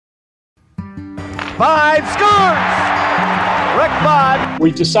5 scores! Rick Vaughn.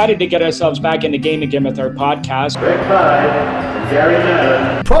 We've decided to get ourselves back in the game again with our podcast. Rick Vaughn and Gary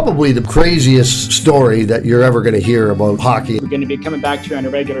Madden. Probably the craziest story that you're ever going to hear about hockey. We're going to be coming back to you on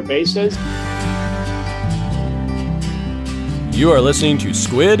a regular basis. You are listening to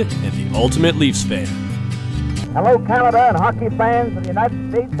Squid and the Ultimate Leafs Fan. Hello, Canada and hockey fans of the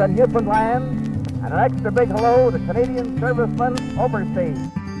United States and Newfoundland, and an extra big hello to Canadian servicemen overseas.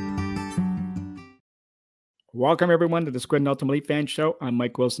 Welcome, everyone, to the Squid and Ultimate Leafs Fan Show. I'm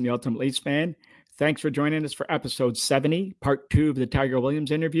Mike Wilson, the Ultimate Leafs Fan. Thanks for joining us for episode 70, part 2 of the Tiger Williams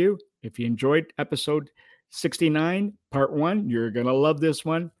interview. If you enjoyed episode 69, part 1, you're going to love this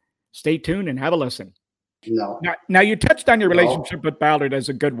one. Stay tuned and have a listen. No. Now you touched on your relationship with Ballard as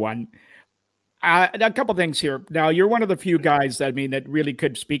a good one. A couple things here. Now, you're one of the few guys that really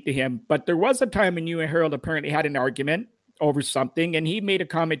could speak to him, but there was a time when you and Harold apparently had an argument over something, and he made a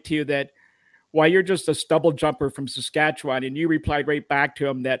comment to you that, well, you're just a stubble jumper from Saskatchewan, and you replied right back to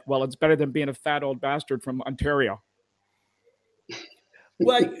him that, well, it's better than being a fat old bastard from Ontario.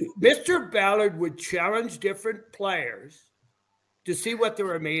 Well, Mr. Ballard would challenge different players to see what they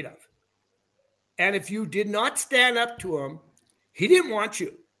were made of. And if you did not stand up to him, he didn't want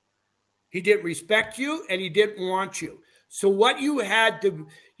you. He didn't respect you, and he didn't want you. So what you had to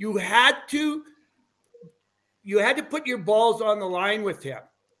put your balls on the line with him.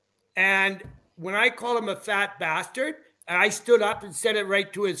 And when I called him a fat bastard, and I stood up and said it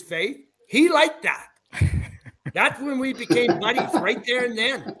right to his face, he liked that. That's when we became buddies, right there and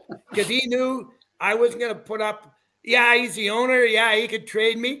then. Because he knew I wasn't going to put up, yeah, he's the owner, yeah, he could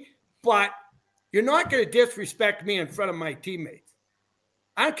trade me, but you're not going to disrespect me in front of my teammates.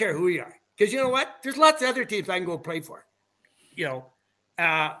 I don't care who you are. Because you know what? There's lots of other teams I can go play for. But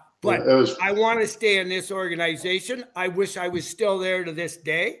I want to stay in this organization. I wish I was still there to this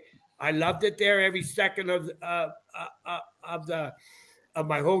day. I loved it there every second of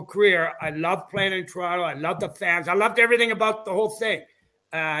my whole career. I loved playing in Toronto. I loved the fans. I loved everything about the whole thing.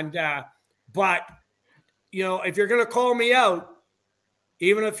 And but if you're going to call me out,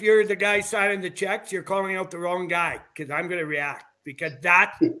 even if you're the guy signing the checks, you're calling out the wrong guy because I'm going to react. Because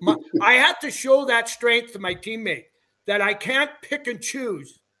I have to show that strength to my teammate that I can't pick and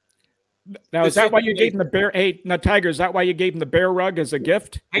choose. Now, is that why you gave him the bear? Hey, now, Tiger, is that why you gave him the bear rug as a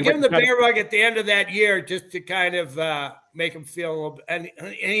gift? I gave him the bear rug at the end of that year just to kind of make him feel a little bit. And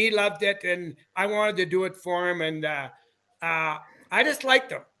he loved it, and I wanted to do it for him. And I just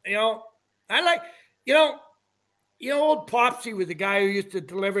liked him. Old Popsy was the guy who used to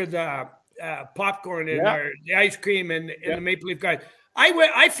deliver the popcorn and the ice cream and the Maple Leaf guys.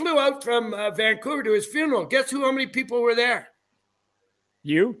 I flew out from Vancouver to his funeral. Guess how many people were there?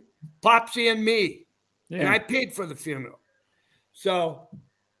 You? Popsy and me. Yeah. And I paid for the funeral. So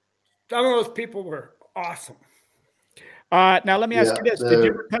some of those people were awesome. Now let me ask you this. Did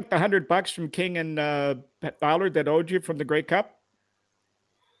you ever cut the $100 from King and Ballard that owed you from the Grey Cup?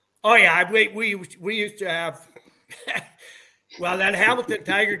 Oh, yeah. We used to have well, that Hamilton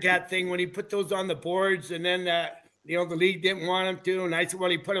Tiger Cat thing when he put those on the boards and then the league didn't want him to, and I said, well,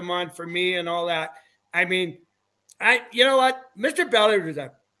 he put them on for me and all that. I mean, you know what? Mr. Ballard was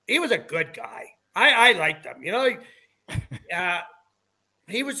a good guy. I liked him.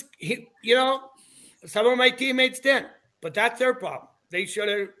 Some of my teammates didn't, but that's their problem. They should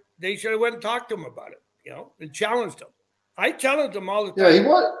have went and talked to him about it, and challenged him. I challenged him all the time.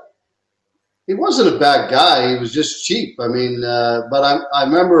 Yeah, he wasn't a bad guy. He was just cheap. I mean, but I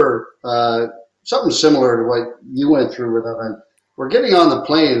remember something similar to what you went through with him. And we're getting on the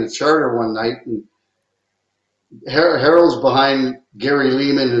plane at Charter one night, and Harold's behind Gary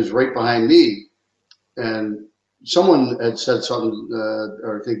Lehman, who's right behind me. And someone had said something,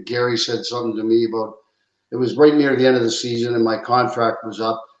 or I think Gary said something to me about, it was right near the end of the season and my contract was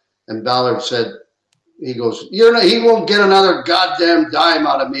up. And Ballard said, he goes, he won't get another goddamn dime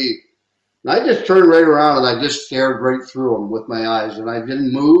out of me. And I just turned right around and I just stared right through him with my eyes. And I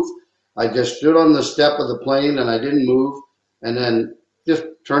didn't move. I just stood on the step of the plane and I didn't move. And then just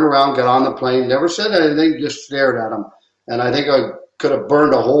turned around, got on the plane, never said anything, just stared at him. And I think I could have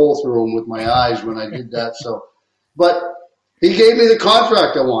burned a hole through him with my eyes when I did that. So, but he gave me the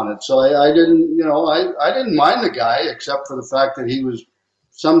contract I wanted. So I didn't, I didn't mind the guy except for the fact that he was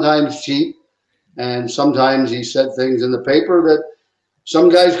sometimes cheap and sometimes he said things in the paper that some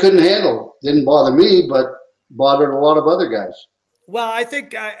guys couldn't handle. Didn't bother me, but bothered a lot of other guys. Well, I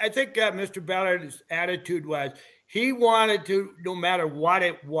think Mr. Ballard's attitude was he wanted to, no matter what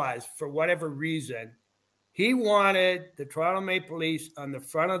it was, for whatever reason, he wanted the Toronto Maple Leafs on the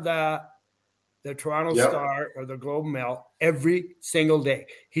front of the the Toronto Star or the Globe and Mail every single day.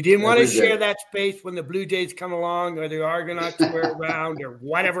 He didn't want to share that space when the Blue Jays come along or the Argonauts were around or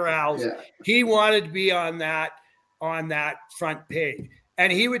whatever else. Yeah. He wanted to be on that front page,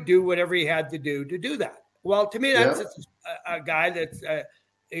 and he would do whatever he had to do that. Well, to me, that's a guy that's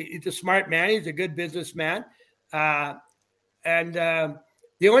he's a smart man. He's a good businessman. And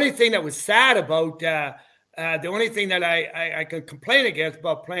the only thing that was sad about the only thing that I could complain against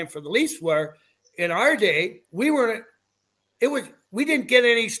about playing for the Leafs were in our day, we didn't get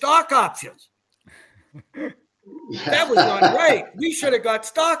any stock options. That was not right. We should have got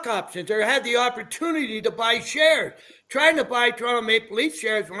stock options or had the opportunity to buy shares. Trying to buy Toronto Maple Leaf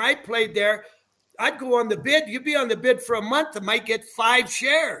shares when I played there, I'd go on the bid. You'd be on the bid for a month and might get 5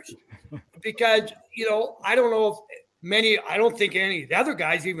 shares because, I don't know if I don't think any of the other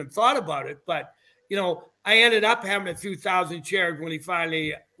guys even thought about it, but, I ended up having a few thousand shares when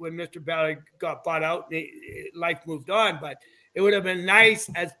Mr. Ballard got bought out and life moved on. But it would have been nice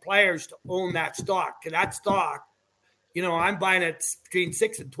as players to own that stock. Because that stock, I'm buying it between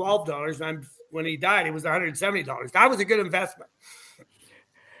 $6 and $12. And when he died, it was $170. That was a good investment.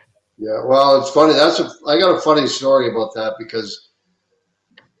 Yeah, well, it's funny. I got a funny story about that because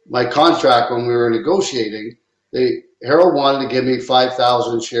my contract when we were negotiating, Harold wanted to give me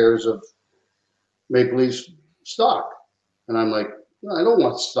 5,000 shares of Maple Leafs stock. And I'm like, no, I don't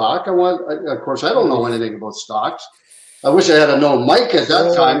want stock. Of course, I don't know anything about stocks. I wish I had known Mike at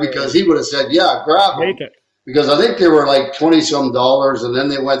that time because he would have said, yeah, grab them. Because I think they were like $20-some, and then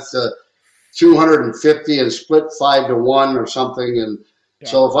they went to 250 and split 5-1 or something. And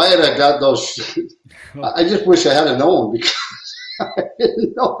so if I had got those, I just wish I had known because I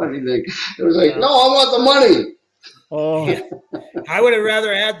didn't know anything. It was like, no, I want the money. Oh, I would have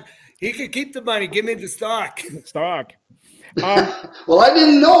rather had. He could keep the money. Give me the stock. Well, I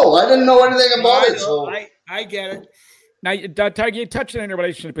didn't know. I didn't know anything about it. So I get it. Now, Tug, you touched on your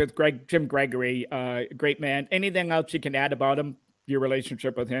relationship with Jim Gregory, great man. Anything else you can add about him, your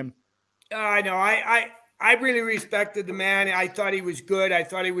relationship with him? I know. I really respected the man. I thought he was good. I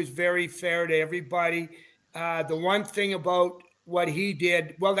thought he was very fair to everybody. The one thing about what he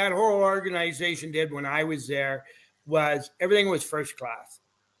did, well, that whole organization did when I was there, was everything was first class.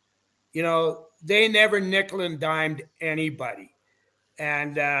 They never nickel and dimed anybody.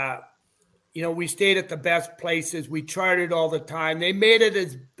 And, we stayed at the best places. We chartered all the time. They made it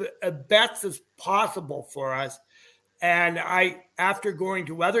as best as possible for us. And after going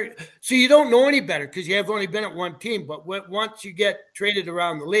to other, so you don't know any better because you have only been at one team. But once you get traded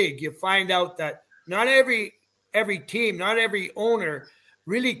around the league, you find out that not every team, not every owner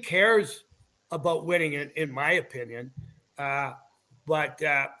really cares about winning, in my opinion. But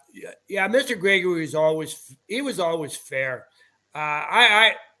Mr. Gregory was always fair.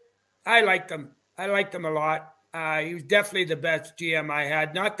 I liked him. I liked him a lot. He was definitely the best GM I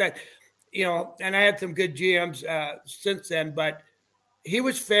had. Not that, and I had some good GMs since then, but he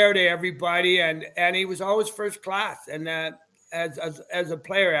was fair to everybody, and he was always first class. And as a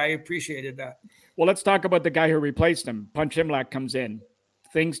player, I appreciated that. Well, let's talk about the guy who replaced him. Punch Imlach comes in.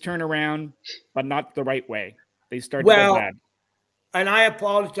 Things turn around, but not the right way. They start to go bad. And I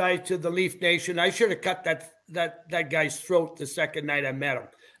apologize to the Leaf Nation. I should have cut that guy's throat the second night I met him,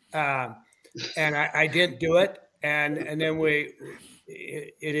 and I didn't do it. And then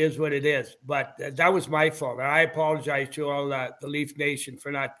it is what it is. But that was my fault. I apologize to all the Leaf Nation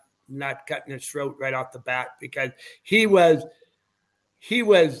for not cutting his throat right off the bat because he was.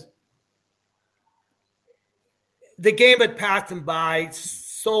 The game had passed him by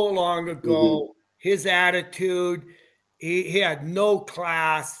so long ago. Mm-hmm. His attitude. He had no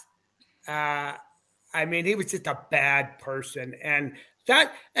class. He was just a bad person. And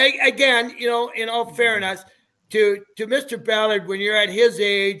that, again, in all fairness, to Mr. Ballard, when you're at his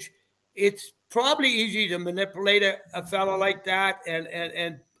age, it's probably easy to manipulate a fellow like that.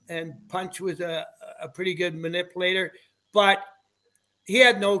 And Punch was a pretty good manipulator. But he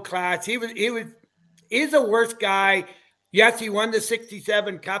had no class. He's a worse guy. Yes, he won the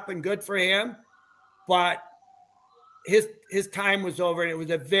 67 Cup and good for him. But his time was over, and it was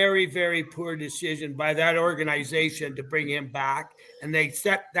a very, very poor decision by that organization to bring him back. And they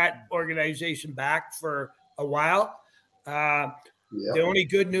set that organization back for a while. The only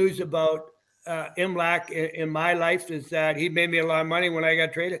good news about Imlach in my life is that he made me a lot of money when I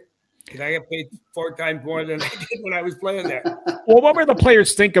got traded. Because I got paid 4 times more than I did when I was playing there. Well, what were the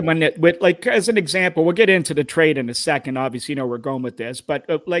players thinking as an example, we'll get into the trade in a second. Obviously, we're going with this, but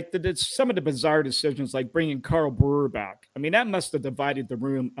some of the bizarre decisions, like bringing Carl Brewer back. I mean, that must have divided the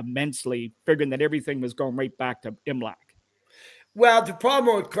room immensely, figuring that everything was going right back to Imlach. Well, the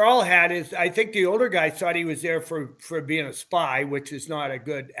problem with Carl had is I think the older guys thought he was there for being a spy, which is not a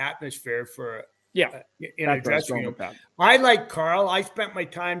good atmosphere for in a dressing room. I like Carl. I spent my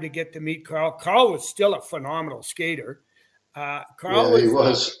time to get to meet Carl. Carl was still a phenomenal skater. Carl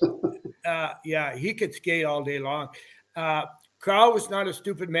was. He could skate all day long. Carl was not a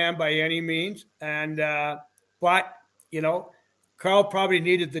stupid man by any means, and but Carl probably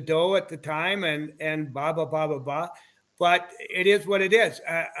needed the dough at the time, and blah blah blah blah blah. But it is what it is.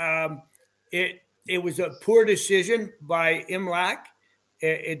 It was a poor decision by Imlach.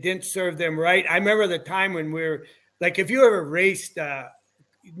 It didn't serve them right. I remember the time when we were like, if you ever raced,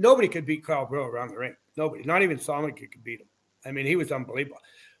 nobody could beat Carl Brewer around the rink. Nobody, not even Solomon could beat him. I mean, he was unbelievable.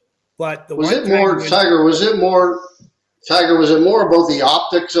 But was it more about the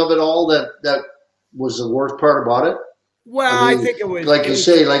optics of it all that was the worst part about it? Well, I think it was like you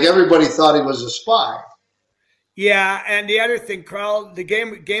say, like everybody thought he was a spy. Yeah, and the other thing, Carl, the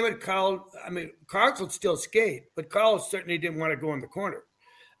game at Carl, I mean, Carl could still skate, but Carl certainly didn't want to go in the corner.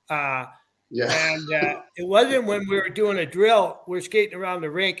 And it wasn't when we were doing a drill, we're skating around the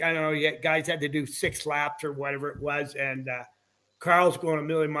rink. I don't know, guys had to do 6 laps or whatever it was, and Carl's going a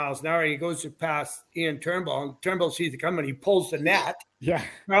million miles an hour. He goes to pass Ian Turnbull, and Turnbull sees it coming. He pulls the net. Yeah,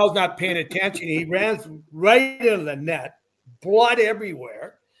 Carl's not paying attention. He runs right into the net, blood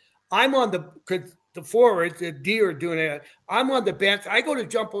everywhere. I'm on the forwards, the D are doing it. I'm on the bench. I go to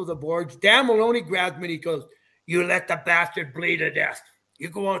jump over the boards. Dan Maloney grabs me and he goes, "You let the bastard bleed to death. You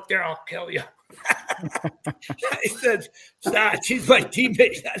go out there, I'll kill you." I said, "Stop, she's my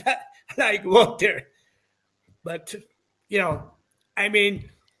teammate." And I go out there. But, I mean,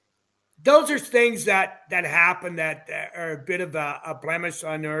 those are things that happen that are a bit of a blemish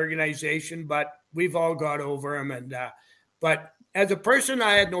on the organization, but we've all got over them. And but as a person,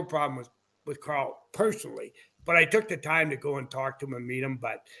 I had no problem with Carl personally, but I took the time to go and talk to him and meet him.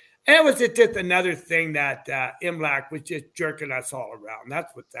 But it was just another thing that Imlach was just jerking us all around.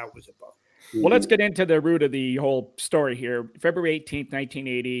 That's what that was about. Well, let's get into the root of the whole story here. February 18th,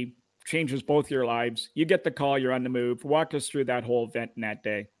 1980, changes both your lives. You get the call, you're on the move. Walk us through that whole event in that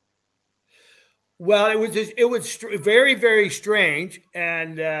day. Well, it was very, very strange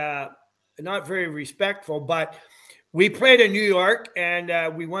and not very respectful, but we played in New York,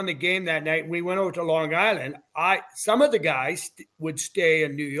 and we won the game that night. We went over to Long Island. Some of the guys would stay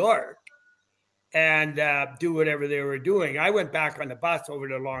in New York and do whatever they were doing. I went back on the bus over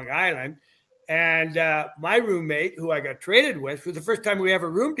to Long Island, and my roommate, who I got traded with, was the first time we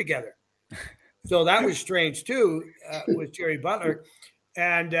ever roomed together. So that was strange too, with Jerry Butler.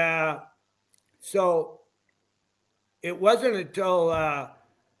 And so it wasn't until,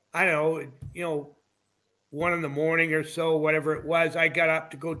 1 in the morning or so, whatever it was, I got up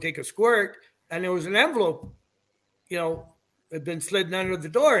to go take a squirt, and there was an envelope, had been slid under the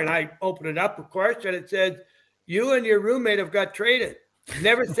door. And I opened it up, of course, and it said, "You and your roommate have got traded."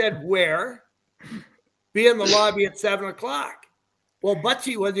 Never said where. Be in the lobby at 7:00. Well,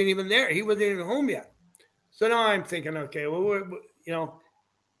 Butsy wasn't even there. He wasn't even home yet. So now I'm thinking, okay, well,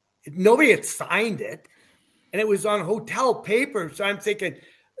 nobody had signed it, and it was on hotel paper. So I'm thinking,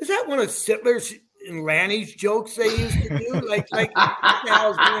 is that one of Sittler's and Lanny's jokes they used to do? Like what the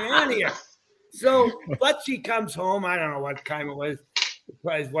hell's going on here? So Butsy comes home. I don't know what time it was.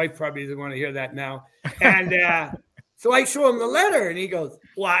 His wife probably doesn't want to hear that now. And so I show him the letter, and he goes,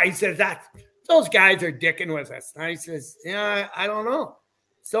 "Well," he says, "those guys are dicking with us." And I says, I don't know.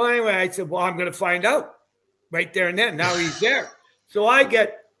 So anyway, I said, "Well, I'm going to find out right there and then." Now he's there. So I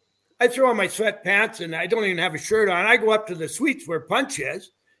throw on my sweatpants, and I don't even have a shirt on. I go up to the suites where Punch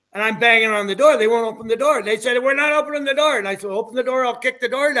is, and I'm banging on the door. They won't open the door. They said, "We're not opening the door." And I said, "Open the door. I'll kick the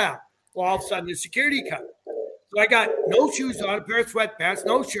door down." Well, all of a sudden, the security comes. So I got no shoes on, a pair of sweatpants,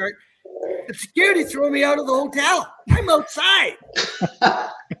 no shirt. The security threw me out of the hotel. I'm outside.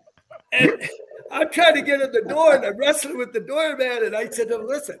 And I'm trying to get in the door, and I'm wrestling with the doorman. And I said to him,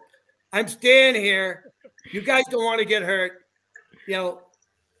 "Listen, I'm staying here. You guys don't want to get hurt.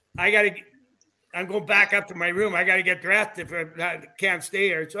 I'm going back up to my room. I got to get dressed if I can't stay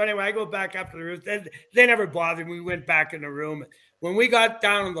here." So anyway, I go back up to the room. They never bothered me. We went back in the room. When we got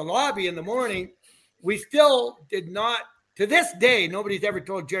down in the lobby in the morning, we still did not, to this day, nobody's ever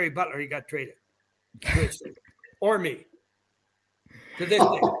told Jerry Butler he got traded. Or me. To this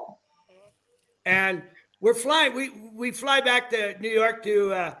day. And we're flying. We fly back to New York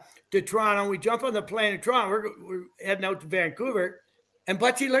to Toronto. We jump on the plane in Toronto. We're heading out to Vancouver. And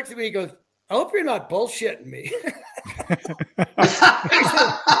Butsy looks at me and goes, "I hope you're not bullshitting me."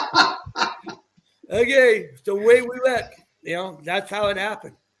 Okay, so away we went. That's how it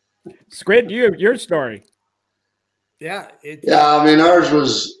happened. Squid, your story. Yeah. I mean, ours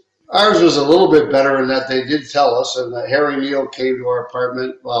was a little bit better in that they did tell us, and Harry Neal came to our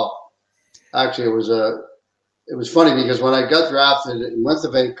apartment. Well, actually, it was funny because when I got drafted and went to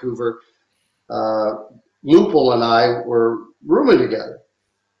Vancouver, Lupul and I were rooming together,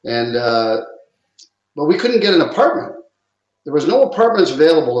 and but we couldn't get an apartment. There was no apartments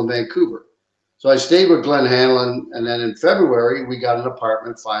available in Vancouver. So I stayed with Glenn Hanlon, and then in February, we got an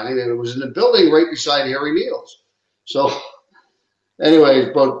apartment finally, and it was in the building right beside Harry Neal's. So anyway,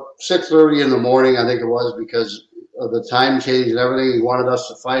 about 6:30 in the morning, I think it was, because of the time change and everything. He wanted us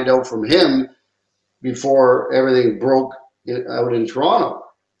to find out from him before everything broke out in Toronto.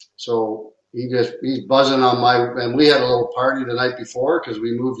 So he's buzzing on and we had a little party the night before because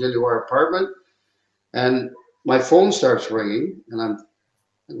we moved into our apartment, and my phone starts ringing, and I'm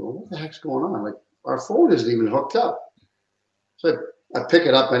what the heck's going on? Like, our phone isn't even hooked up. So I pick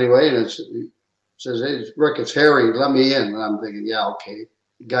it up anyway, and it says, "Hey, Rick, it's Harry. Let me in." And I'm thinking, yeah, okay.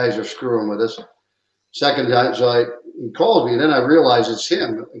 The guys are screwing with us. Second time, he calls me, and then I realize it's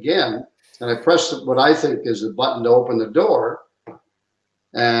him again. And I press what I think is the button to open the door.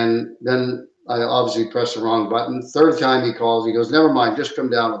 And then I obviously pressed the wrong button. Third time he calls, he goes, "Never mind, just come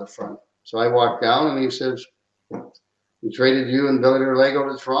down to the front." So I walk down, and he says, "We traded you and Billy Derlego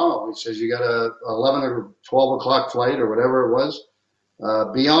to Toronto." He says, "You got a 11 or 12 o'clock flight," or whatever it was.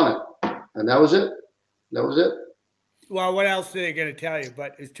 Be on it. And that was it. That was it. Well, what else are they going to tell you?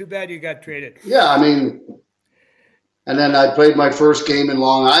 But it's too bad you got traded. Yeah, I mean, and then I played my first game in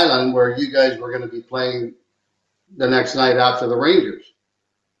Long Island, where you guys were going to be playing the next night after the Rangers,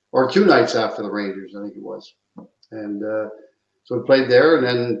 or 2 nights after the Rangers, I think it was. And so we played there, and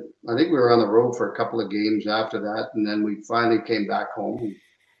then I think we were on the road for a couple of games after that, and then we finally came back home.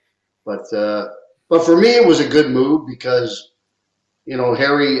 But for me, it was a good move because,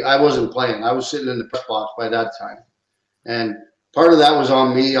 Harry, I wasn't playing. I was sitting in the press box by that time. And part of that was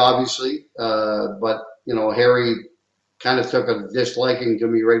on me, obviously. But, Harry kind of took a disliking to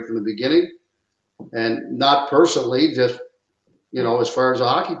me right from the beginning. And not personally, just, as far as a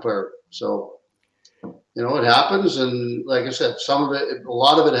hockey player. So, it happens. And like I said, a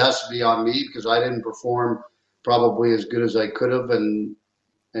lot of it has to be on me because I didn't perform probably as good as I could have and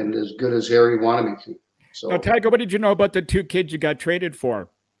as good as Harry wanted me to. So, now, Tiger, what did you know about the 2 kids you got traded for?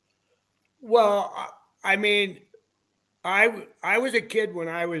 Well, I mean, I was a kid when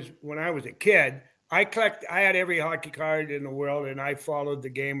I was a kid. I had every hockey card in the world, and I followed the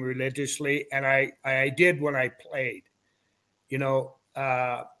game religiously, and I did when I played,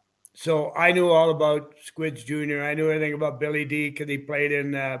 so I knew all about Squids Jr. I knew everything about Billy D because he played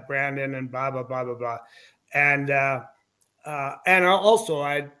in Brandon and blah, blah, blah, blah, blah. And also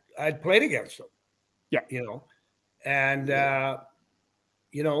I'd played against them. Yeah. And,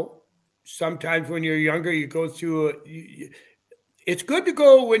 sometimes when you're younger, you go through it's good to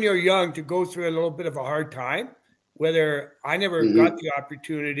go when you're young to go through a little bit of a hard time, whether I never got the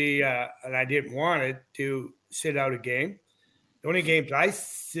opportunity and I didn't want it to sit out a game. The only games I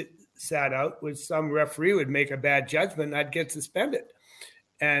sat out was some referee would make a bad judgment and I'd get suspended.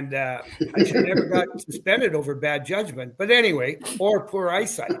 And I should have never got suspended over bad judgment. But anyway, or poor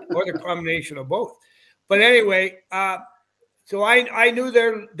eyesight, or the combination of both. But anyway, so I knew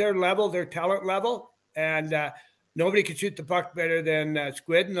their level, their talent level, and nobody could shoot the puck better than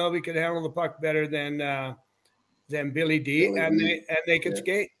Squid. Nobody could handle the puck better than Billy D, and they could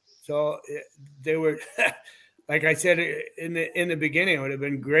skate. So they were, like I said in the beginning, it would have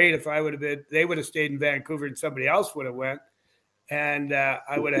been great if they would have stayed in Vancouver and somebody else would have went, and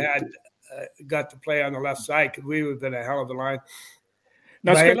I would have had got to play on the left side because we would have been a hell of a line.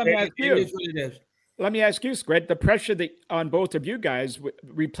 Now, Squid, let me ask you. It is what it is. Let me ask you, Squid, the pressure that on both of you guys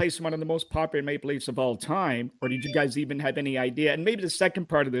replaced one of the most popular Maple Leafs of all time, or did you guys even have any idea? And maybe the second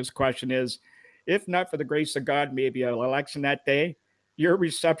part of this question is, if not for the grace of God, maybe an election that day, your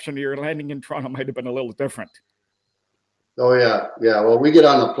reception or your landing in Toronto might have been a little different. Oh, yeah. Yeah. Well, we get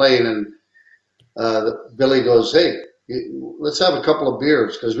on the plane and Billy goes, "Hey, let's have a couple of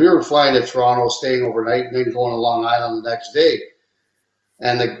beers." Because we were flying to Toronto, staying overnight, and then going to Long Island the next day.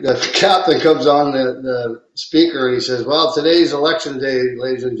 And the captain comes on the speaker and he says, "Well, today's election day,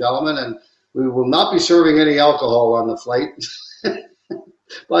 ladies and gentlemen, and we will not be serving any alcohol on the flight."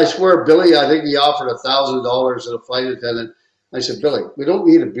 Well, I swear, Billy, I think he offered $1,000 to the flight attendant. I said, "Billy, we don't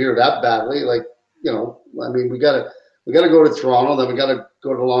need a beer that badly. Like, I mean, we got to go to Toronto, then we got to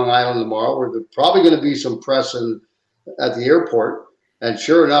go to Long Island tomorrow. We're probably going to be some press at the airport." And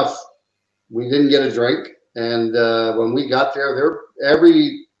sure enough, we didn't get a drink. And when we got there,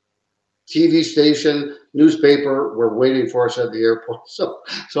 every TV station, newspaper were waiting for us at the airport. So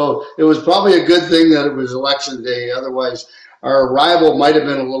it was probably a good thing that it was election day. Otherwise, our arrival might have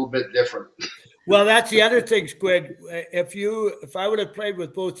been a little bit different. Well, that's the other thing, Squid. If I would have played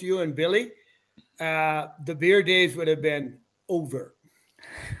with both you and Billy, the beer days would have been over.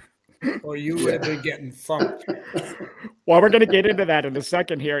 Or you would have been getting funked. Well, we're going to get into that in a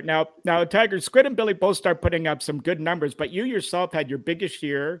second here. Now, Tigers, Squid and Billy both start putting up some good numbers, but you yourself had your biggest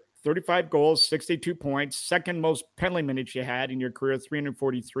year, 35 goals, 62 points, second most penalty minutes you had in your career,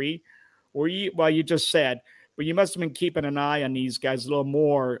 343. You just said, but you must have been keeping an eye on these guys a little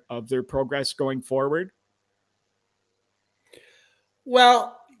more of their progress going forward.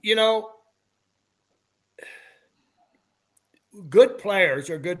 Well, good players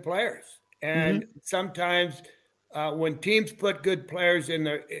are good players. And sometimes when teams put good players in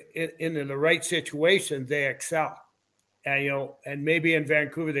the right situation, they excel. And maybe in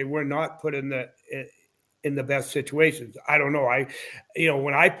Vancouver, they were not put in the best situations. I don't know.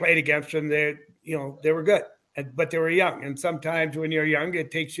 When I played against them, they were good, but they were young. And sometimes when you're young,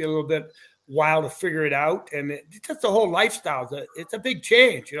 it takes you a little bit while to figure it out. And it's just the whole lifestyle. It's a big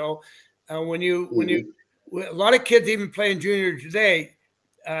change, when you, a lot of kids even playing junior today,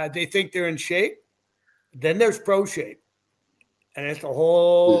 they think they're in shape. Then there's pro shape, and it's a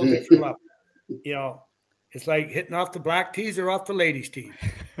whole different level. It's like hitting off the black tees or off the ladies' tees.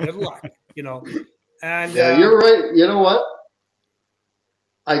 Good luck, And you're right. You know what?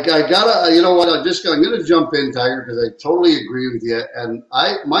 I gotta. You know what? I'm going to jump in, Tiger, because I totally agree with you. And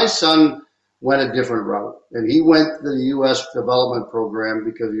my son went a different route, and he went to the U.S. development program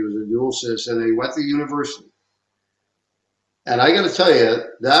because he was a dual citizen, and he went to university. And I got to tell you,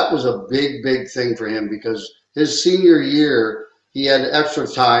 that was a big, big thing for him because his senior year, he had extra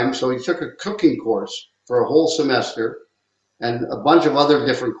time. So he took a cooking course for a whole semester and a bunch of other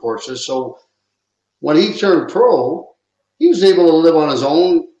different courses. So when he turned pro, he was able to live on his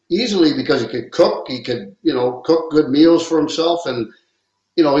own easily because he could cook. He could, cook good meals for himself. And,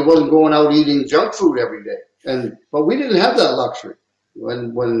 he wasn't going out eating junk food every day. But we didn't have that luxury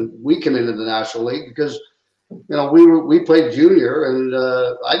when we came into the National League because we played junior, and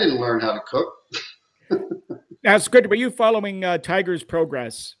I didn't learn how to cook. That's good. Were you following Tiger's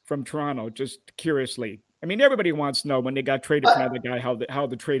progress from Toronto, just curiously? I mean, everybody wants to know when they got traded from another guy how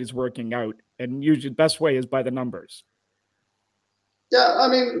the trade is working out, and usually the best way is by the numbers. Yeah, I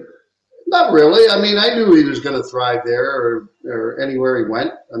mean, not really. I mean, I knew he was going to thrive there or anywhere he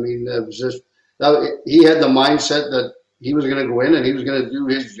went. I mean, it was just he had the mindset that he was going to go in and he was going to do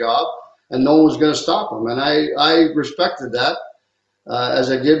his job. And no one was going to stop him. And I respected that,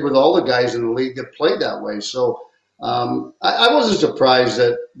 as I did with all the guys in the league that played that way. So I wasn't surprised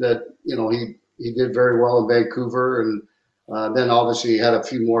that he did very well in Vancouver. And then obviously he had a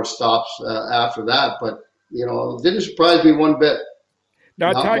few more stops after that. But, it didn't surprise me one bit.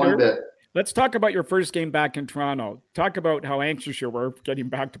 Now, Not Tiger, one bit. Let's talk about your first game back in Toronto. Talk about how anxious you were getting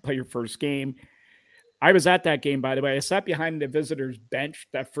back to play your first game. I was at that game, by the way. I sat behind the visitors' bench,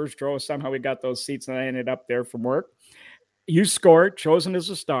 that first row. Somehow we got those seats, and I ended up there from work. You scored, chosen as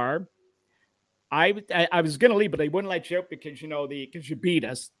a star. I was going to leave, but they wouldn't let you out because, because you beat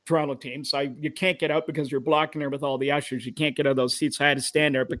us, Toronto team. So you can't get out because you're blocking there with all the ushers. You can't get out of those seats. So I had to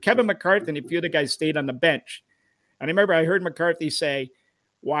stand there. But Kevin McCarthy and a few of the guys stayed on the bench. And I remember I heard McCarthy say,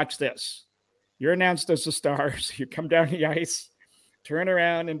 watch this. You're announced as a star. So you come down the ice, turn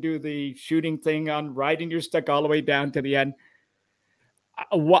around and do the shooting thing on riding your stick all the way down to the end.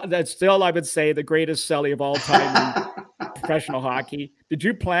 That's still, I would say, the greatest celly of all time in professional hockey. Did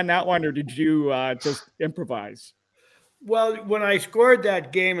you plan that one or did you just improvise? Well, when I scored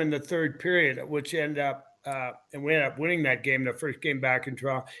that game in the third period, which ended up, and we ended up winning that game, the first game back in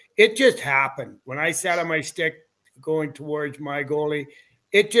Toronto, it just happened. When I sat on my stick going towards my goalie,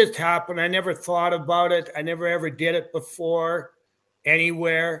 it just happened. I never thought about it. I never ever did it before.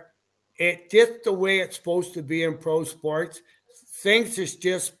 Anywhere. It's just the way it's supposed to be in pro sports. Things is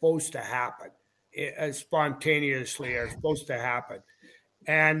just supposed to happen spontaneously are supposed to happen.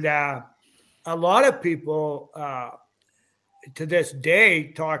 And a lot of people to this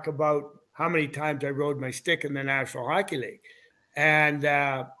day talk about how many times I rode my stick in the National Hockey League. And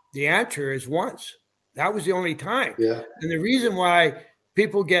the answer is once. That was the only time. Yeah. And the reason why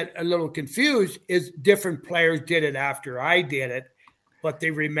people get a little confused is different players did it after I did it, but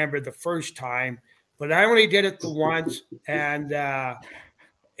they remember the first time. But I only did it the once, and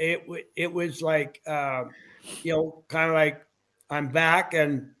it was like, kind of like I'm back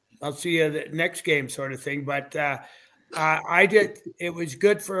and I'll see you the next game sort of thing. But I did. It was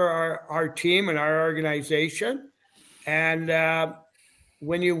good for our team and our organization, and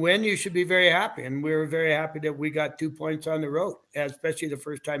when you win, you should be very happy. And we were very happy that we got 2 points on the road, especially the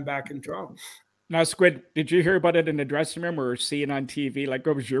first time back in Toronto. Now, Squid, did you hear about it in the dressing room or see it on TV? Like,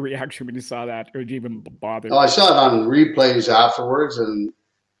 what was your reaction when you saw that, or did you even bother? Oh, I saw it on replays afterwards, and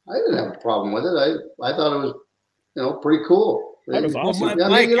I didn't have a problem with it. I thought it was, pretty cool. That was awesome. Well,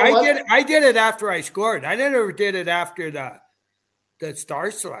 Mike, I did it after I scored. I never did it after the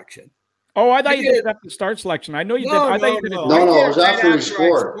star selection. Oh, I thought you did it after the start selection. I know you did. I thought you did it. No, it was after he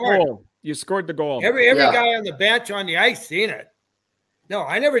scored. Oh, you scored the goal. Every guy on the bench on the ice seen it. No,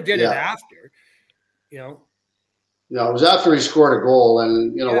 I never did it after. No, it was after he scored a goal,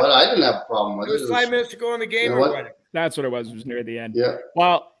 and you know what? I didn't have a problem with it. It was 5 minutes to go in the game, or whatever. That's what it was. It was near the end. Yeah.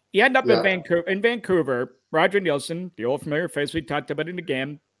 Well, you end up in Vancouver. Roger Nielsen, the old familiar face we talked about in the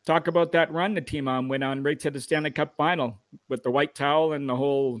game. Talk about that run the team went on right to the Stanley Cup final with the white towel and the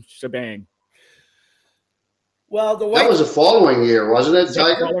whole shebang. Well, that was the following year, wasn't it,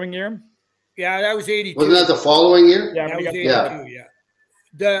 Tiger? The following year? Yeah, that was 82. Wasn't that the following year? Yeah, that was 82,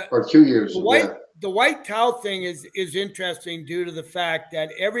 yeah. Or 2 years. The white towel thing is interesting due to the fact that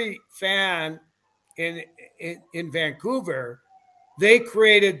every fan in Vancouver, they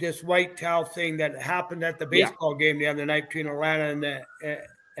created this white towel thing that happened at the baseball game the other night between Atlanta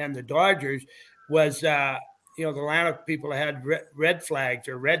and the Dodgers. Was the Atlanta people had red flags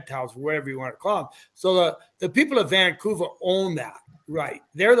or red towels, whatever you want to call them. So the people of Vancouver own that, right?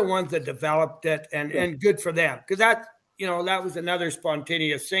 They're the ones that developed it, and good for them, because that was another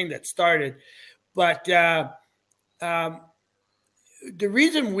spontaneous thing that started. But the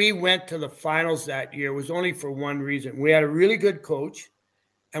reason we went to the finals that year was only for one reason. We had a really good coach,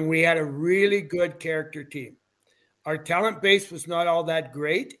 and we had a really good character team. Our talent base was not all that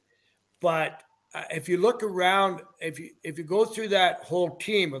great, but if you look around, if you go through that whole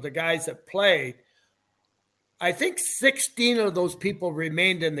team of the guys that played, I think 16 of those people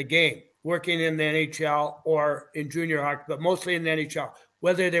remained in the game, working in the NHL or in junior hockey, but mostly in the NHL,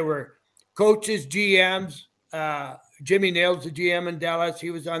 whether they were coaches, GMs. Jimmy Nails, the GM in Dallas, he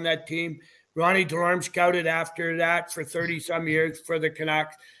was on that team. Ronnie Delorme scouted after that for 30-some years for the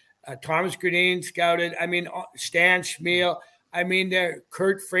Canucks. Thomas Gradin scouted. I mean, Stan Schmiel. I mean,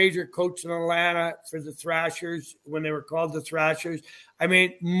 Kurt Fraser coached in Atlanta for the Thrashers when they were called the Thrashers. I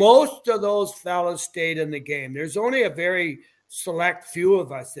mean, most of those fellas stayed in the game. There's only a very select few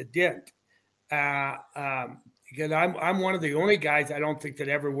of us that didn't. Because I'm one of the only guys I don't think that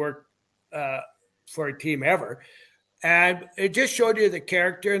ever worked for a team ever. And it just showed you the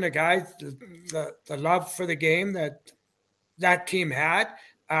character and the guys, the love for the game that team had.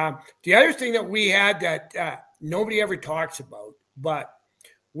 The other thing that we had that nobody ever talks about, but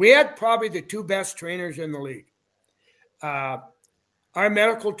we had probably the two best trainers in the league. Our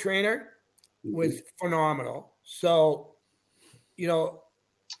medical trainer was phenomenal. So, that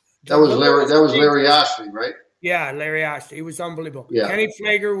was Larry Ashley, right? Yeah, Larry Ashley. He was unbelievable. Yeah. Kenny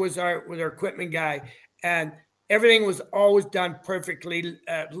Flager was our equipment guy, and everything was always done perfectly.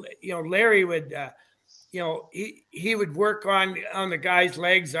 Larry would, he would work on the guy's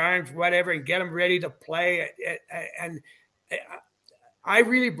legs, arms, whatever, and get them ready to play. And I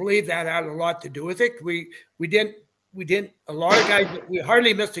really believe that had a lot to do with it. We didn't. A lot of guys, we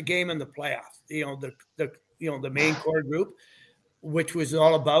hardly missed a game in the playoffs. The main core group, which was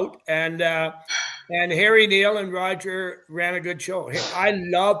all about, and Harry Neal and Roger ran a good show. I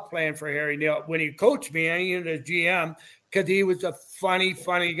loved playing for Harry Neal when he coached me and as GM, because he was a funny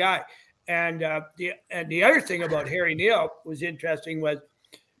guy. And the other thing about Harry Neal was interesting was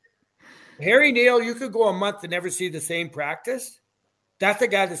Harry Neal, you could go a month and never see the same practice. That's a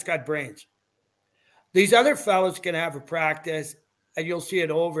guy that's got brains. These other fellas can have a practice and you'll see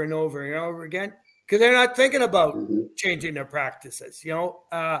it over and over and over again because they're not thinking about changing their practices,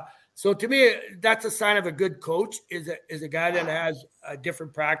 So to me, that's a sign of a good coach is a guy that has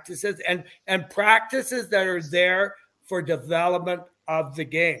different practices and practices that are there for development of the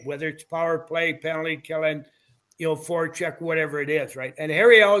game, whether it's power play, penalty killing, forecheck, whatever it is, right? And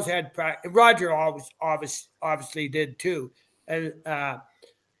Harry always had practice. Roger always obviously did too, and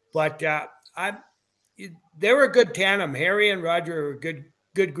they were a good tandem. Harry and Roger were a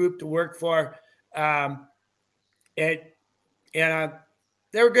good group to work for, they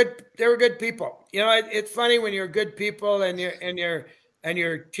were good. They were good people. It's funny when you're good people and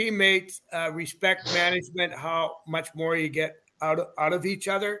your teammates respect management, how much more you get out of each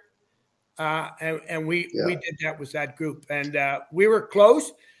other. And we did that with that group, and we were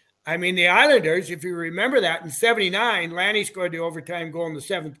close. I mean, the Islanders, if you remember that in '79, Lanny scored the overtime goal in the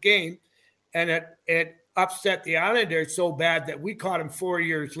seventh game, and it upset the Islanders so bad that we caught them 4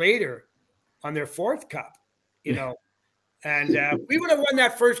 years later on their fourth cup. And we would have won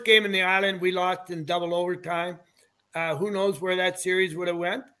that first game in the Island. We lost in double overtime. Who knows where that series would have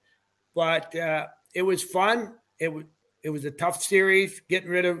went? But it was fun. It was a tough series, getting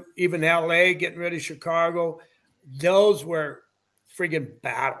rid of even LA, getting rid of Chicago. Those were friggin'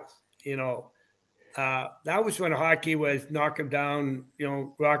 battles, That was when hockey was knock 'em down,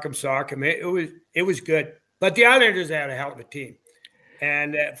 rock 'em, sock 'em. It was good. But the Islanders had a hell of a team.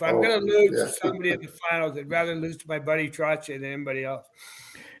 And if I'm going to lose to somebody in the finals, I'd rather lose to my buddy Trottier than anybody else.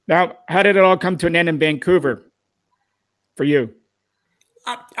 Now, how did it all come to an end in Vancouver for you?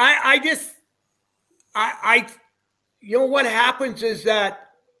 What happens is that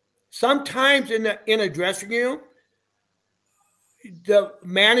sometimes in a dressing room, the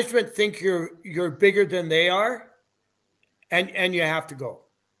management think you're bigger than they are, and you have to go.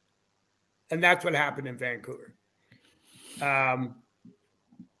 And that's what happened in Vancouver.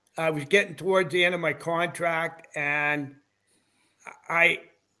 I was getting towards the end of my contract, and I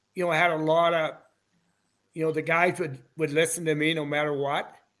had a lot of, the guys would listen to me no matter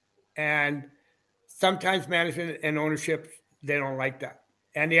what. And sometimes management and ownership, they don't like that.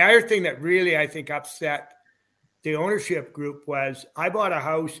 And the other thing that really, I think, upset the ownership group was I bought a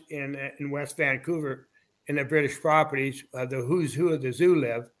house in West Vancouver in the British properties, the who's who of the zoo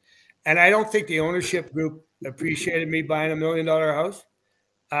live. And I don't think the ownership group appreciated me buying $1 million house.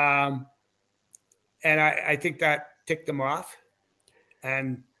 And I think that ticked them off.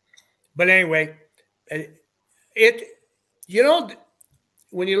 But anyway,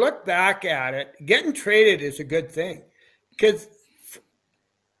 when you look back at it, getting traded is a good thing because,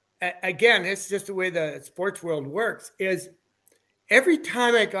 again, it's just the way the sports world works. Is every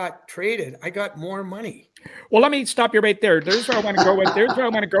time I got traded, I got more money. Well, let me stop you right there. There's where I want to go with. There's where I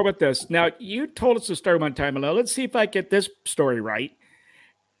want to go with this. Now, you told us a story one time, and let's see if I get this story right.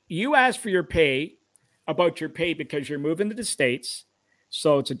 You asked for your pay because you're moving to the States,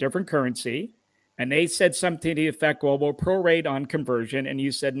 so it's a different currency. And they said something to the effect, well, we'll prorate on conversion. And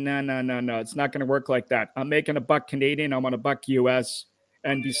you said, no, it's not going to work like that. I'm making $1 Canadian. I want $1 US.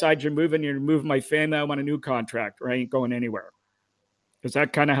 And besides you're moving my family, I want a new contract or I ain't going anywhere. Is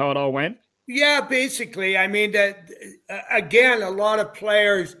that kind of how it all went? Yeah, basically. I mean, again, a lot of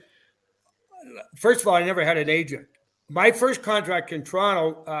players, first of all, I never had an agent. My first contract in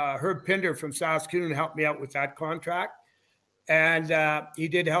Toronto, Herb Pinder from Saskatoon helped me out with that contract. And he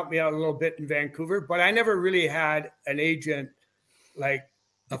did help me out a little bit in Vancouver, but I never really had an agent like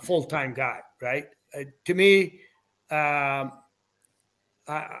a full-time guy, right? To me, I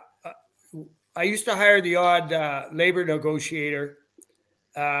used to hire the odd labor negotiator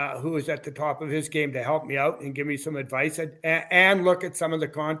who was at the top of his game to help me out and give me some advice and look at some of the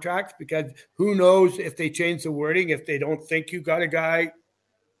contracts, because who knows if they change the wording, if they don't think you got a guy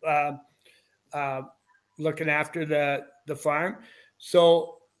looking after the farm.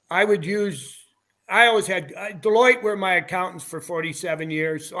 So I always had Deloitte were my accountants for 47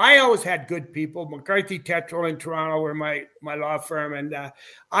 years. So I always had good people. McCarthy Tetrell in Toronto were my law firm. And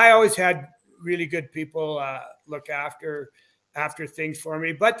I always had really good people look after things for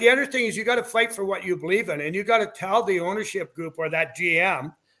me. But the other thing is you got to fight for what you believe in, and you got to tell the ownership group or that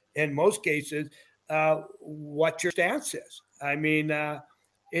GM in most cases what your stance is. I mean,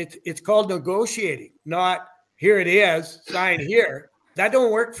 it's called negotiating, not here it is, sign here. That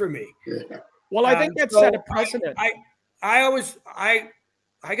don't work for me. Well, I think that set a precedent.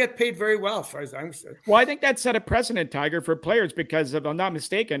 I get paid very well as far as I'm concerned. Well, I think that set a precedent, Tiger, for players, because if I'm not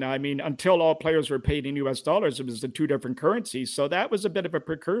mistaken, I mean, until all players were paid in US dollars, it was the two different currencies. So that was a bit of a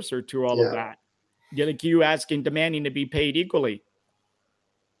precursor to all of that. Like you demanding to be paid equally.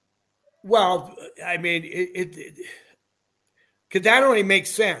 Well, I mean, because that only makes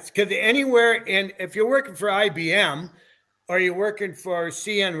sense. Because anywhere, and if you're working for IBM or you're working for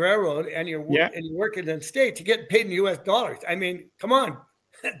CN Railroad and you're working in the States, you're getting paid in US dollars. I mean, come on.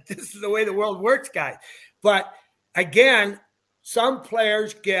 This is the way the world works, guys. But again, some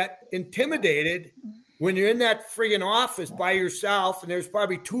players get intimidated when you're in that friggin' office by yourself and there's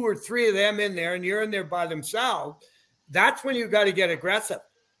probably 2 or 3 of them in there and you're in there by themselves. That's when you got to get aggressive.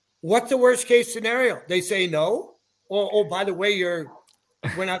 What's the worst case scenario? They say no. Oh, by the way,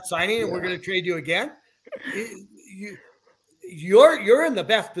 we're not signing and we're going to trade you again. You're in the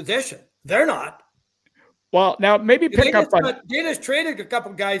best position. They're not. Well, now maybe pick up on. They just traded a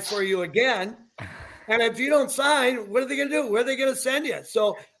couple guys for you again, and if you don't sign, what are they going to do? Where are they going to send you?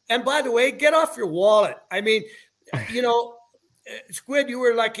 So, and by the way, get off your wallet. I mean, Squid, you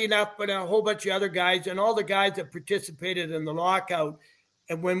were lucky enough, but a whole bunch of other guys and all the guys that participated in the lockout.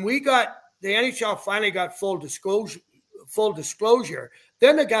 And when the NHL finally got full disclosure,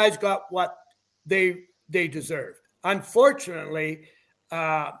 then the guys got what they deserved. unfortunately,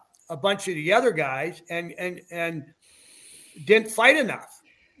 a bunch of the other guys and didn't fight enough.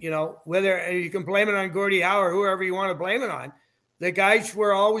 Whether you can blame it on Gordie Howe or whoever you want to blame it on, the guys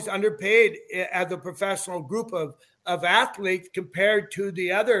were always underpaid as a professional group of athletes compared to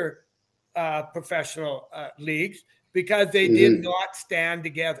the other professional leagues because they did not stand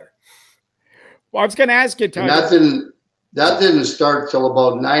together. Well, I was going to ask you, Tyler. That didn't start till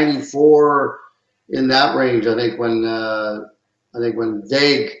about 94, in that range. I think when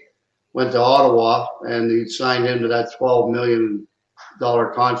Daig went to Ottawa and he signed into that $12 million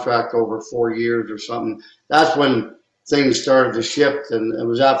contract over 4 years or something. That's when things started to shift, and it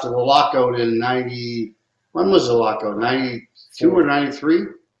was after the lockout in 90. When was the lockout? 92 or 93?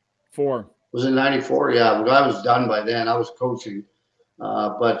 4. Was it 94? Yeah, but I was done by then. I was coaching.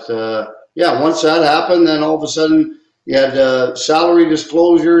 Once that happened, then all of a sudden you had salary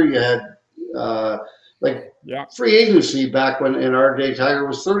disclosure. You had free agency back when in our day. Tiger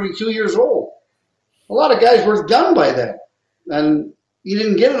was 32 years old. A lot of guys were done by then, and you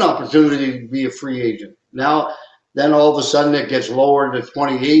didn't get an opportunity to be a free agent. Then all of a sudden it gets lowered to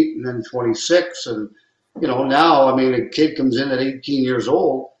 28 and then 26. And, now, a kid comes in at 18 years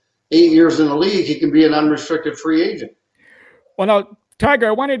old, 8 years in the league, he can be an unrestricted free agent. Well, now, Tiger,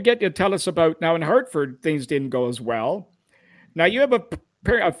 I wanted to get you to tell us about, now in Hartford, things didn't go as well. Now, you have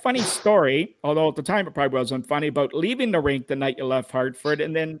a funny story, although at the time it probably wasn't funny, about leaving the rink the night you left Hartford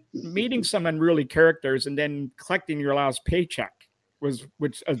and then meeting some unruly characters and then collecting your last paycheck, which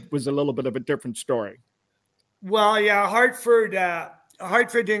was a little bit of a different story. Well, yeah, Hartford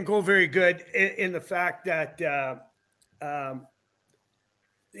didn't go very good in the fact that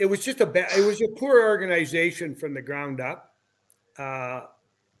it was a poor organization from the ground up,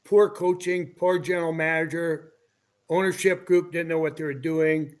 poor coaching, poor general manager, ownership group didn't know what they were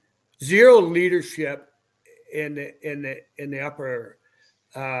doing, zero leadership in the upper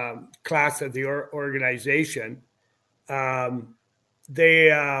class of the organization. They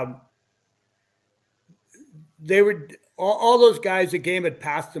were all those guys. The game had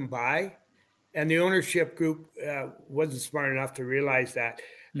passed them by, and the ownership group wasn't smart enough to realize that.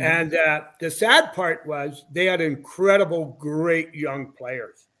 Mm-hmm. And the sad part was they had incredible, great young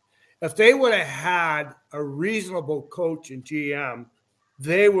players. If they would have had a reasonable coach and GM,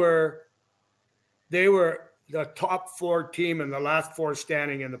 they were the top 4 team in the last 4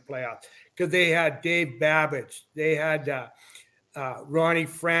 standing in the playoffs because they had Dave Babbage, they had Ronnie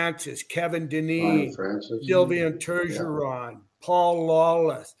Francis, Kevin Denis, Sylvain Turgeron, Paul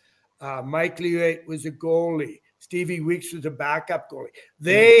Lawless, Mike Liuet was a goalie, Stevie Weeks was a backup goalie.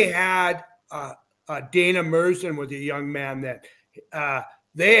 They had Dana Merson was a young man then.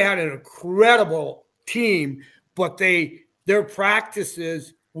 They had an incredible team, but their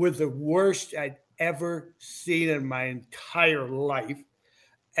practices were the worst I'd ever seen in my entire life,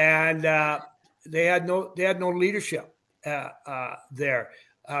 and they had no leadership there.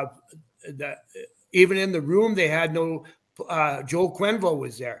 Even in the room, they had no. Joe Quenneville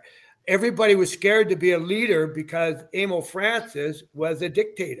was there. Everybody was scared to be a leader because Emil Francis was a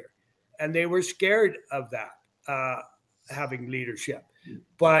dictator, and they were scared of that, having leadership.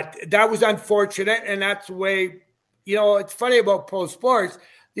 But that was unfortunate, and that's the way, it's funny about pro sports.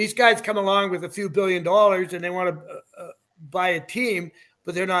 These guys come along with a few $1 billion, and they want to buy a team,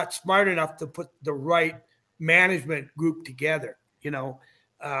 but they're not smart enough to put the right management group together,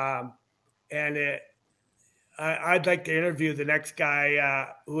 I'd like to interview the next guy,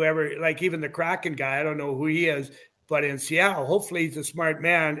 whoever, like even the Kraken guy. I don't know who he is, but in Seattle, hopefully he's a smart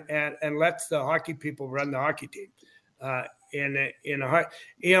man and lets the hockey people run the hockey team. And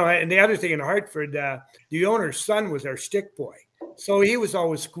the other thing in Hartford, the owner's son was our stick boy, so he was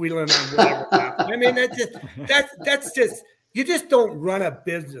always squealing on whatever happened. That's just you just don't run a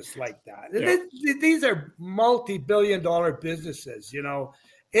business like that. Yeah. These are multi-billion-dollar businesses.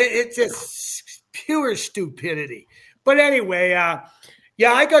 It's just pure stupidity. But anyway,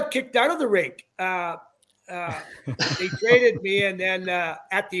 I got kicked out of the rink. They traded me, and then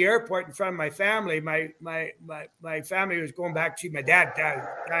at the airport in front of my family, my family was going back to see my dad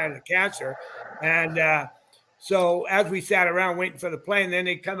died of cancer, and so as we sat around waiting for the plane, then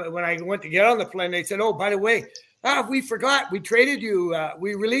they come when I went to get on the plane. They said, "Oh, by the way, we forgot we traded you.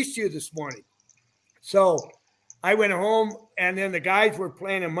 We released you this morning." So I went home, and then the guys were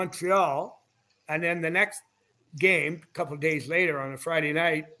playing in Montreal, and then the next game, a couple of days later on a Friday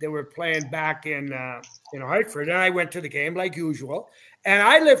night, they were playing back in Hartford, and I went to the game like usual. And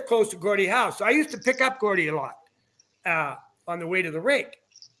I lived close to Gordie Howe, so I used to pick up Gordie a lot on the way to the rink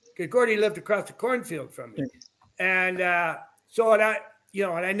because Gordie lived across the cornfield from me. And and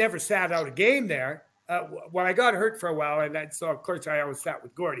I never sat out a game there well, I got hurt for a while, and so of course I always sat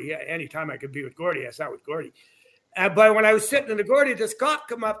with Gordy. Anytime I could be with Gordy, I sat with Gordy. But when I was sitting in the Gordy, this cop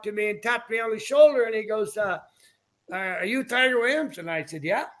come up to me and tapped me on the shoulder, and he goes, "Are you Tiger Williams?" And I said,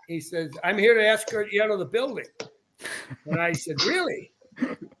 "Yeah." He says, "I'm here to escort you out of the building." And I said, "Really?"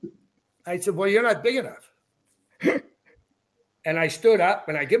 I said, "Well, you're not big enough." And I stood up,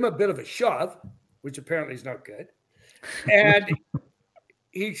 and I give him a bit of a shove, which apparently is not good. And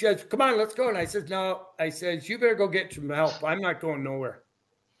he says, "Come on, let's go." And I said, "No." I says, "You better go get some help. I'm not going nowhere."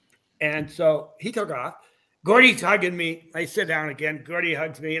 And so he took off. Gordy's hugging me. I sit down again. Gordy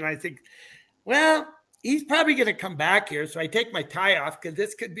hugs me, and I think, well, he's probably going to come back here. So I take my tie off because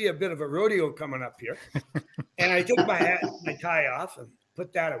this could be a bit of a rodeo coming up here. And I take my tie off and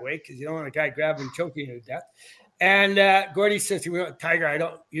put that away because you don't want a guy grabbing and choking you to death. And Gordy says,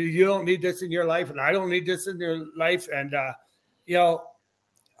 "Tiger, you don't need this in your life, and I don't need this in your life. And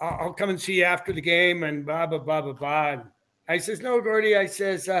I'll come and see you after the game." And blah blah blah blah blah. And I says, "No, Gordy." I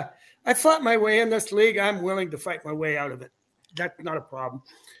says, "I fought my way in this league. I'm willing to fight my way out of it. That's not a problem."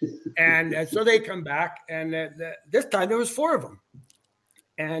 And so they come back, and this time there was 4 of them,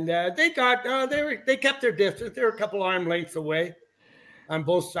 and they kept their distance. They were a couple arm lengths away on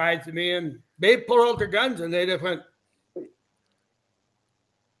both sides of me, and they pulled out their guns, and they just went,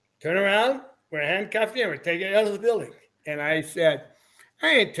 "Turn around. We're handcuffing you. We're taking you out of the building." And I said,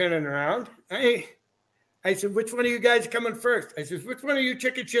 "I ain't turning around. I said, "Which one of you guys is coming first?" I said, "Which one of you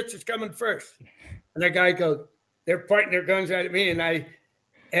chicken shits is coming first?" And the guy goes, they're pointing their guns at me,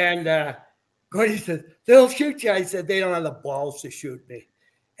 and Gordy says, "They'll shoot you." I said, "They don't have the balls to shoot me."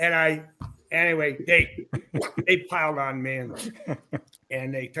 And anyway, they piled on me,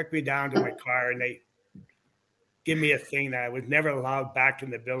 and they took me down to my car, and they give me a thing that I was never allowed back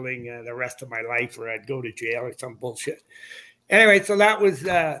in the building the rest of my life, or I'd go to jail or some bullshit. Anyway, so that was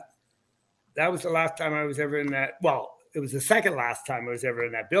the last time I was ever in that. Well, it was the second last time I was ever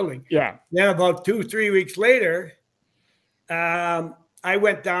in that building. Yeah. Then about 2-3 weeks later, I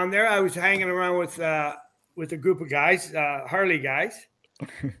went down there. I was hanging around with a group of guys, Harley guys,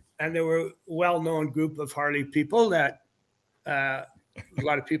 and they were a well-known group of Harley people that a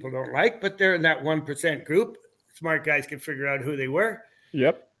lot of people don't like, but they're in that 1% group. Smart guys can figure out who they were.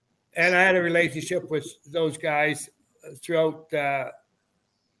 Yep. And I had a relationship with those guys throughout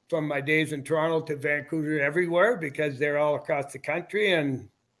from my days in Toronto to Vancouver, everywhere, because they're all across the country. And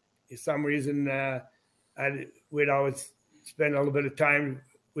for some reason, we'd always spend a little bit of time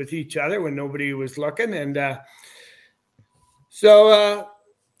with each other when nobody was looking. And so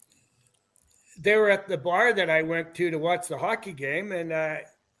they were at the bar that I went to watch the hockey game. And I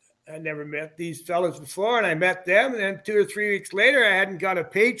never met these fellas before, and I met them. And then 2 or 3 weeks later, I hadn't got a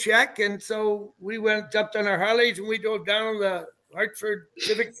paycheck. And so we jumped on our Harleys, and we drove down the Hartford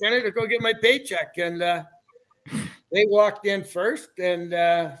Civic Center to go get my paycheck. And they walked in first, and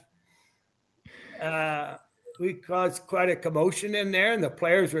we caused quite a commotion in there, and the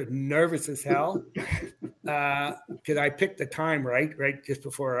players were nervous as hell because I picked the time right just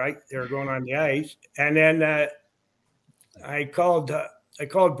before they were going on the ice. And then I called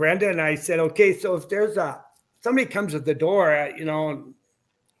Brenda, and I said, "Okay, so if there's somebody comes at the door, and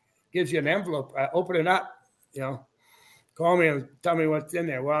gives you an envelope, open it up, call me and tell me what's in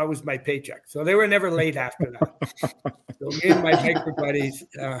there." Well, it was my paycheck. So they were never late after that. So me and my biker buddies,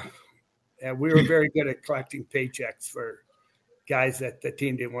 we were very good at collecting paychecks for guys that the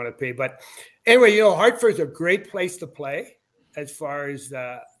team didn't want to pay. But anyway, Hartford's a great place to play as far as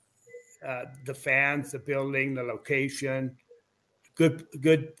the fans, the building, the location.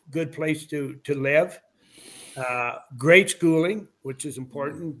 Good place to live. Great schooling, which is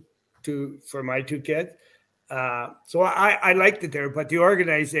important for my 2 kids. So I liked it there, but the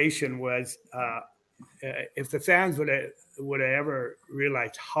organization was, if the fans would have ever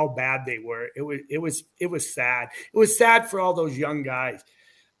realized how bad they were, it was sad. It was sad for all those young guys,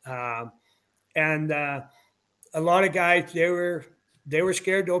 and a lot of guys they were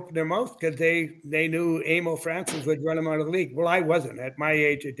scared to open their mouth because they knew Amo Francis would run them out of the league. Well, I wasn't. At my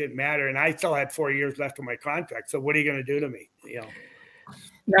age, it didn't matter, and I still had 4 years left on my contract. So what are you going to do to me?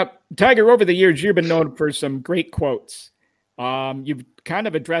 Now, Tiger, over the years, you've been known for some great quotes. You've kind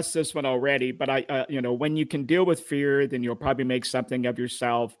of addressed this one already, but when you can deal with fear, then you'll probably make something of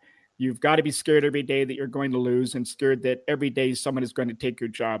yourself. You've got to be scared every day that you're going to lose, and scared that every day someone is going to take your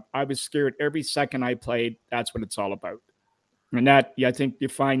job. I was scared every second I played. That's what it's all about. And that, I think,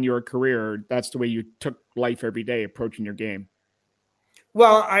 define your career. That's the way you took life every day, approaching your game.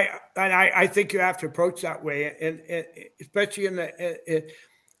 Well, I think you have to approach that way, and especially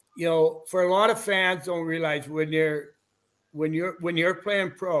for a lot of fans don't realize when you're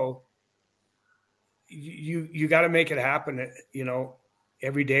playing pro, you got to make it happen,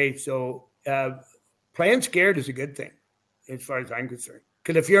 every day. So playing scared is a good thing as far as I'm concerned.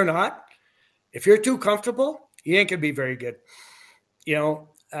 Because if you're too comfortable, you ain't going to be very good.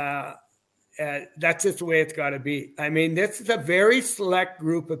 That's just the way it's got to be. I mean, this is a very select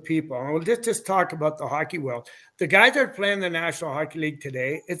group of people. And we'll just talk about the hockey world. The guys that are playing the National Hockey League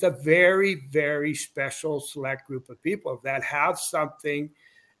today is a very, very special select group of people that have something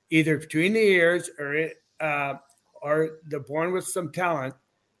either between the ears or they're born with some talent,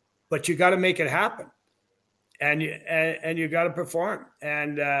 but you got to make it happen. And you got to perform.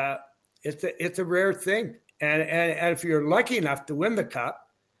 And it's a rare thing. And if you're lucky enough to win the cup,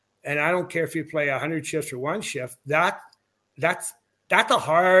 and I don't care if you play 100 shifts or one shift, that's a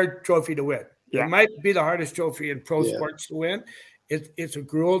hard trophy to win. Yeah. It might be the hardest trophy in pro sports to win. It's a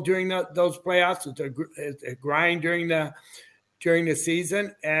gruel during those playoffs. It's a grind during the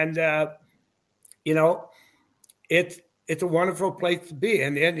season, and it's a wonderful place to be.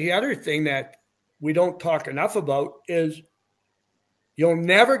 And the other thing that we don't talk enough about is you'll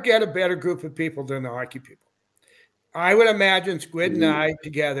never get a better group of people than the hockey people. I would imagine Squid and I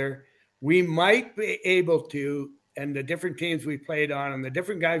together, we might be able to, and the different teams we played on and the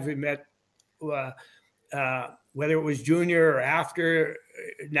different guys we met, whether it was junior or after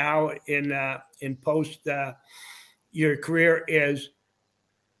now in post your career, is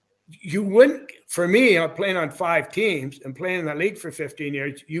you wouldn't, for me, I'm playing on 5 teams and playing in the league for 15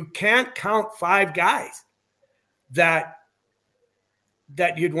 years, you can't count 5 guys that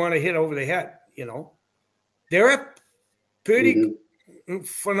you'd want to hit over the head, They're a pretty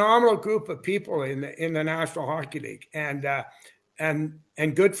phenomenal group of people in the National Hockey League, and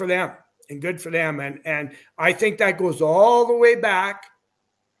good for them, and I think that goes all the way back.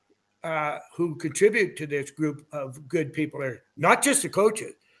 Who contribute to this group of good people are not just the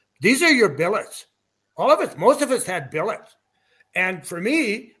coaches; these are your billets. All of us, most of us, had billets, and for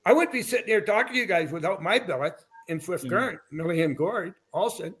me, I wouldn't be sitting here talking to you guys without my billets in Swift Current, Millian Gord,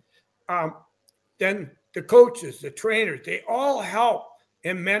 Olsen. Then the coaches, the trainers, they all help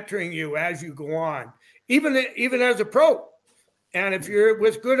in mentoring you as you go on, even as a pro. And if you're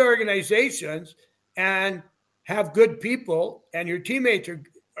with good organizations and have good people and your teammates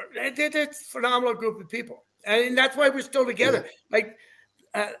it's a phenomenal group of people. And that's why we're still together. Like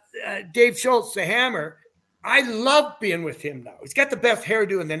Dave Schultz, the Hammer, I love being with him now. He's got the best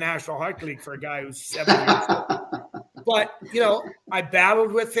hairdo in the National Hockey League for a guy who's 7 years old. But, I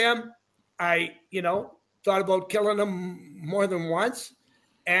battled with him. I, thought about killing him more than once.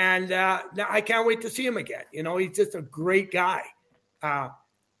 And now I can't wait to see him again. He's just a great guy.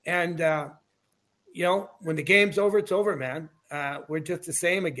 When the game's over, it's over, man. We're just the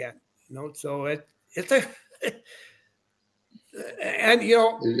same again. So it's a and,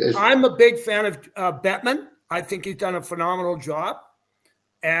 I'm a big fan of Bettman. I think he's done a phenomenal job.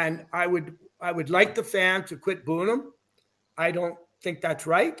 And I would like the fans to quit booing him. I don't think that's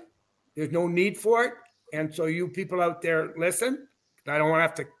right. There's no need for it. And so you people out there, listen.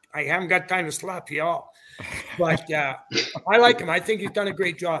 I haven't got time to slap you all. But I like him. I think he's done a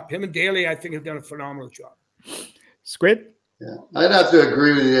great job. Him and Daly, I think, have done a phenomenal job. Squid? Yeah, I'd have to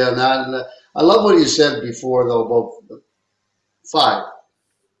agree with you on that. And I love what you said before, though, about 5.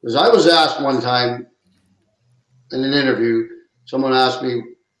 Because I was asked one time in an interview, someone asked me,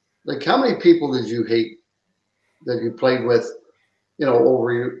 how many people did you hate that you played with,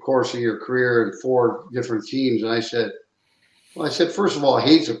 over the course of your career in 4 different teams? And I said, first of all,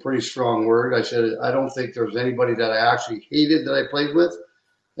 hate's a pretty strong word. I said, I don't think there was anybody that I actually hated that I played with.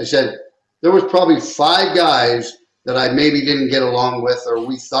 I said, there was probably 5 guys that I maybe didn't get along with, or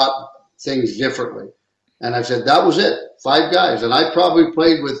we thought things differently. And I said, that was it, 5 guys. And I probably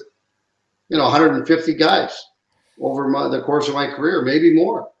played with, 150 guys over the course of my career, maybe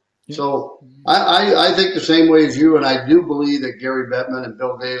more. So I think the same way as you, and I do believe that Gary Bettman and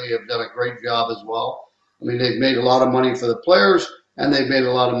Bill Daly have done a great job as well. I mean, they've made a lot of money for the players, and they've made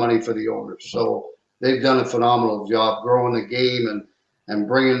a lot of money for the owners. So they've done a phenomenal job growing the game and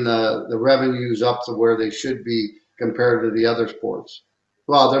bringing the revenues up to where they should be compared to the other sports.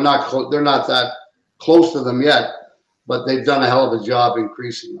 Well, they're not that close to them yet, but they've done a hell of a job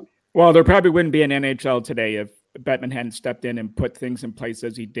increasing them. Well, there probably wouldn't be an NHL today if Bettman hadn't stepped in and put things in place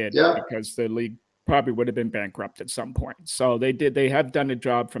as he did, because the league probably would have been bankrupt at some point. So they have done a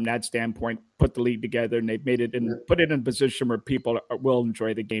job from that standpoint, put the league together, and they've made it put it in a position where people will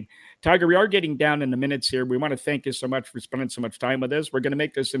enjoy the game. Tiger, we are getting down in the minutes here. We want to thank you so much for spending so much time with us. We're going to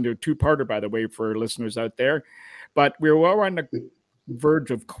make this into a 2-parter, by the way, for listeners out there, but we're well on the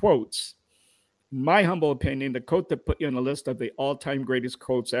verge of quotes. My humble opinion, the quote that put you on the list of the all-time greatest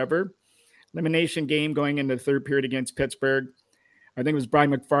quotes ever, elimination game going into the third period against Pittsburgh. I think it was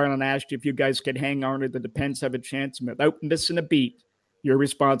Brian McFarland asked you if you guys could hang on to the Pens have a chance without missing a beat. Your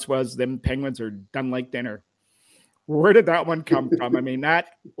response was, them Penguins are done like dinner. Where did that one come from? I mean,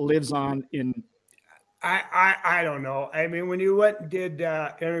 that lives on in. I don't know. I mean, when you went and did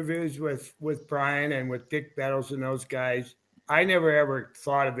interviews with Brian and with Dick Bettles and those guys, I never ever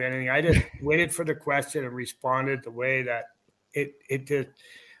thought of anything. I just waited for the question and responded the way that it did.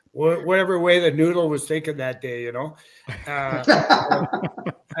 Whatever way the noodle was thinking that day, you know.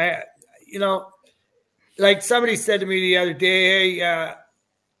 Like somebody said to me the other day, hey,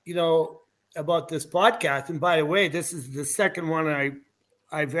 about this podcast. And by the way, this is the second one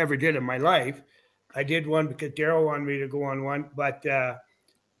I've ever did in my life. I did one because Daryl wanted me to go on one, but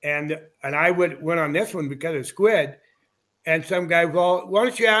and I went on this one because of Squid. And some guy, well, why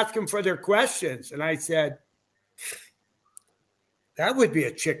don't you ask them for their questions? And I said, that would be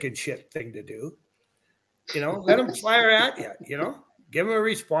a chicken shit thing to do. Let them fire at you, give them a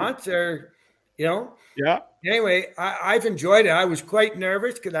response or, Yeah. Anyway, I've enjoyed it. I was quite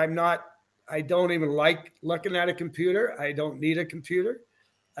nervous because I don't even like looking at a computer. I don't need a computer.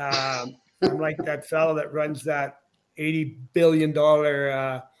 I'm like that fellow that runs that $80 billion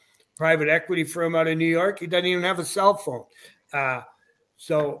private equity firm out of New York. He doesn't even have a cell phone. But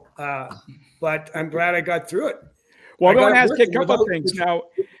I'm glad I got through it. Well, I want to ask you a couple of things. Now,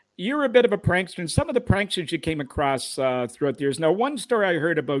 you're a bit of a prankster, and some of the pranksters you came across throughout the years. Now, one story I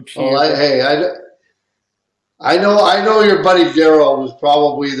heard about you. I know your buddy Daryl was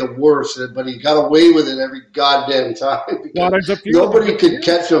probably the worst, but he got away with it every goddamn time. Nobody could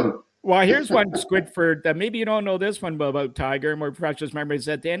catch him. Well, here's one, Squidford. Maybe you don't know this one about Tiger. More precious memories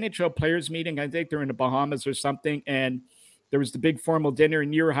at the NHL players meeting. I think they're in the Bahamas or something, and there was the big formal dinner,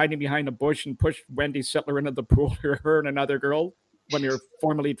 and you were hiding behind a bush and pushed Wendy Sittler into the pool, her and another girl, when you're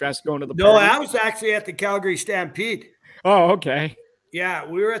formally dressed going to the party. No, I was actually at the Calgary Stampede. Oh, okay. Yeah,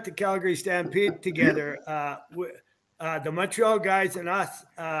 we were at the Calgary Stampede together. The Montreal guys and us,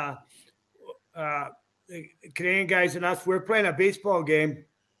 the Canadian guys and us, we're playing a baseball game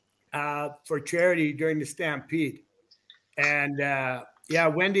for charity during the Stampede. And,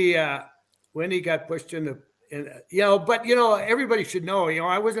 Wendy got pushed in the – but everybody should know,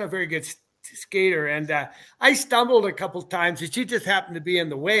 I wasn't a very good skater, and I stumbled a couple times, and she just happened to be in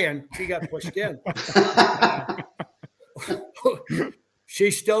the way, and she got pushed in.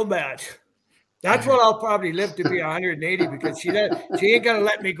 She's still mad. That's what I'll probably live to be 180 because she ain't gonna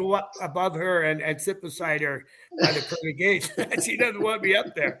let me go up above her and sit beside her by the pearly gate. She doesn't want me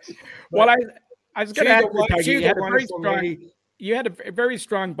up there. Well, I was going to ask you had a very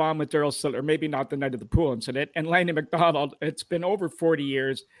strong bond with Daryl Sittler, maybe not the night of the pool incident, and Lanny McDonald. It's been over 40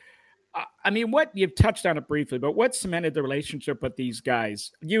 years. I mean, you've touched on it briefly, but what cemented the relationship with these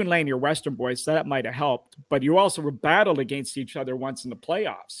guys? You and Lanny are Western boys, so that might have helped, but you also were battled against each other once in the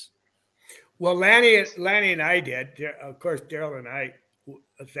playoffs. Well, Lanny and I did. Of course, Daryl and I,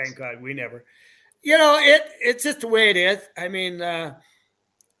 thank God, we never. It's just the way it is. I mean,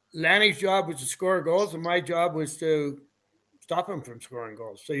 Lanny's job was to score goals, and my job was to stop him from scoring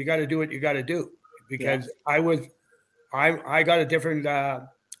goals. So you got to do what you got to do because I got a different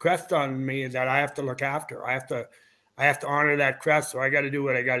crest on me that I have to look after. I have to honor that crest. So I got to do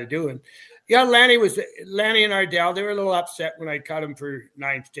what I got to do. And Lanny and Ardell, they were a little upset when I cut him for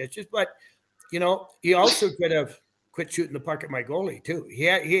 9 stitches, but he also could have quit shooting the puck at my goalie too. He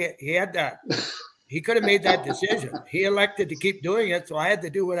had that. He could have made that decision. He elected to keep doing it. So I had to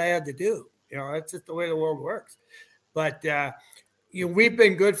do what I had to do. That's just the way the world works. But we've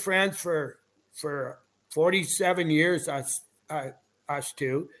been good friends for 47 years, us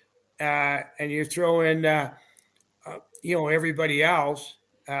two, and you throw in everybody else,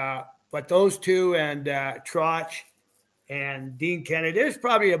 but those two and Trotch and Dean Kennedy. There's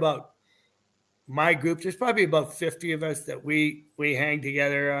probably about my group. There's probably about 50 of us that we hang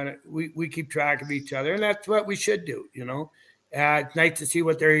together on it. We keep track of each other, and that's what we should do. It's nice to see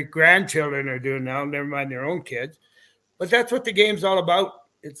what their grandchildren are doing now. Never mind their own kids. But that's what the game's all about.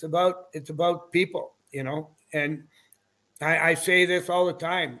 It's about people, and I say this all the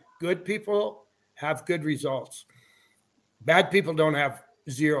time. Good people have good results. Bad people don't have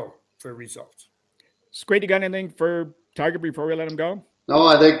zero for results. Squid, you got anything for Tiger before we let him go? No,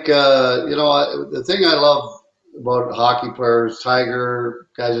 I think, the thing I love about hockey players, Tiger,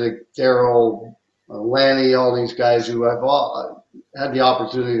 guys like Daryl, Lanny, all these guys who I've all had the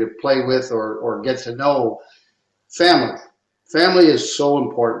opportunity to play with or get to know. Family is so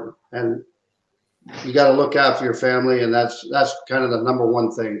important, and you got to look after your family, and that's kind of the number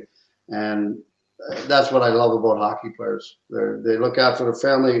one thing, and that's what I love about hockey players. They look after their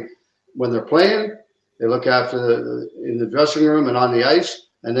family, when they're playing. They look after in the dressing room and on the ice.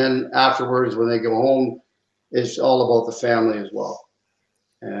 And then afterwards, when they go home, it's all about the family as well.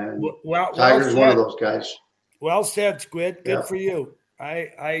 And Tiger's one of those guys. Well said, Squid. Good for you.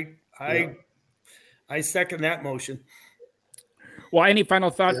 I second that motion. Well, any final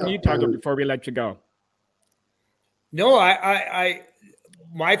thoughts from you, Tiger, before we let you go? No,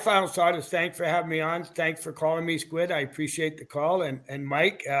 my final thought is thanks for having me on. Thanks for calling me, Squid. I appreciate the call. And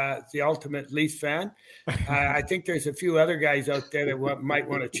Mike, the ultimate Leafs fan. I think there's a few other guys out there that might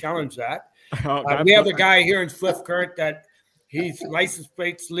want to challenge that. We have a guy here in Swift Current that he's license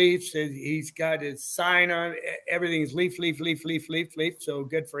plates Leafs. He's got his sign on. Everything's Leaf. So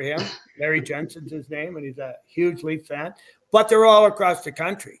good for him. Larry Jensen's his name, and he's a huge Leaf fan. But they're all across the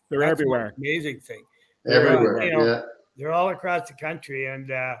country. They're everywhere. Amazing thing. Everywhere, They're all across the country, and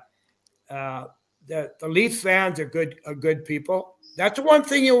the Leafs fans are good people. That's the one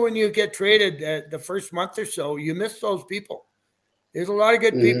thing when you get traded the first month or so, you miss those people. There's a lot of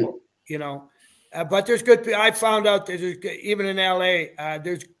good people, but there's good people. I found out there's even in LA,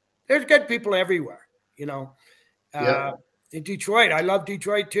 there's good people everywhere. In Detroit, I love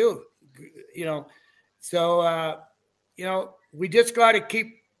Detroit too. So we just got to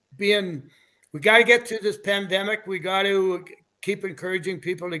keep being. We got to get through this pandemic. We got to keep encouraging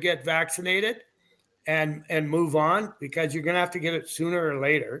people to get vaccinated and move on, because you're going to have to get it sooner or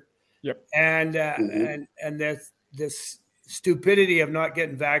later. Yep. And this stupidity of not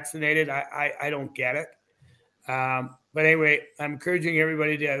getting vaccinated, I don't get it. But anyway, I'm encouraging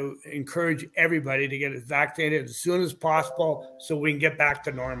everybody to get it vaccinated as soon as possible so we can get back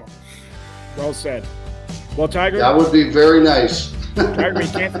to normal. Well said. Well, Tiger. That would be very nice. Tiger, we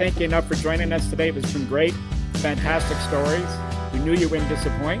can't thank you enough for joining us today. It was some great, fantastic stories. We knew you wouldn't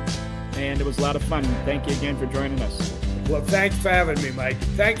disappoint, and it was a lot of fun. Thank you again for joining us. Well, thanks for having me, Mike.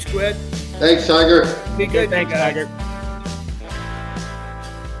 Thanks, Squid. Thanks, Tiger. Be good, Thanks, guys. Tiger.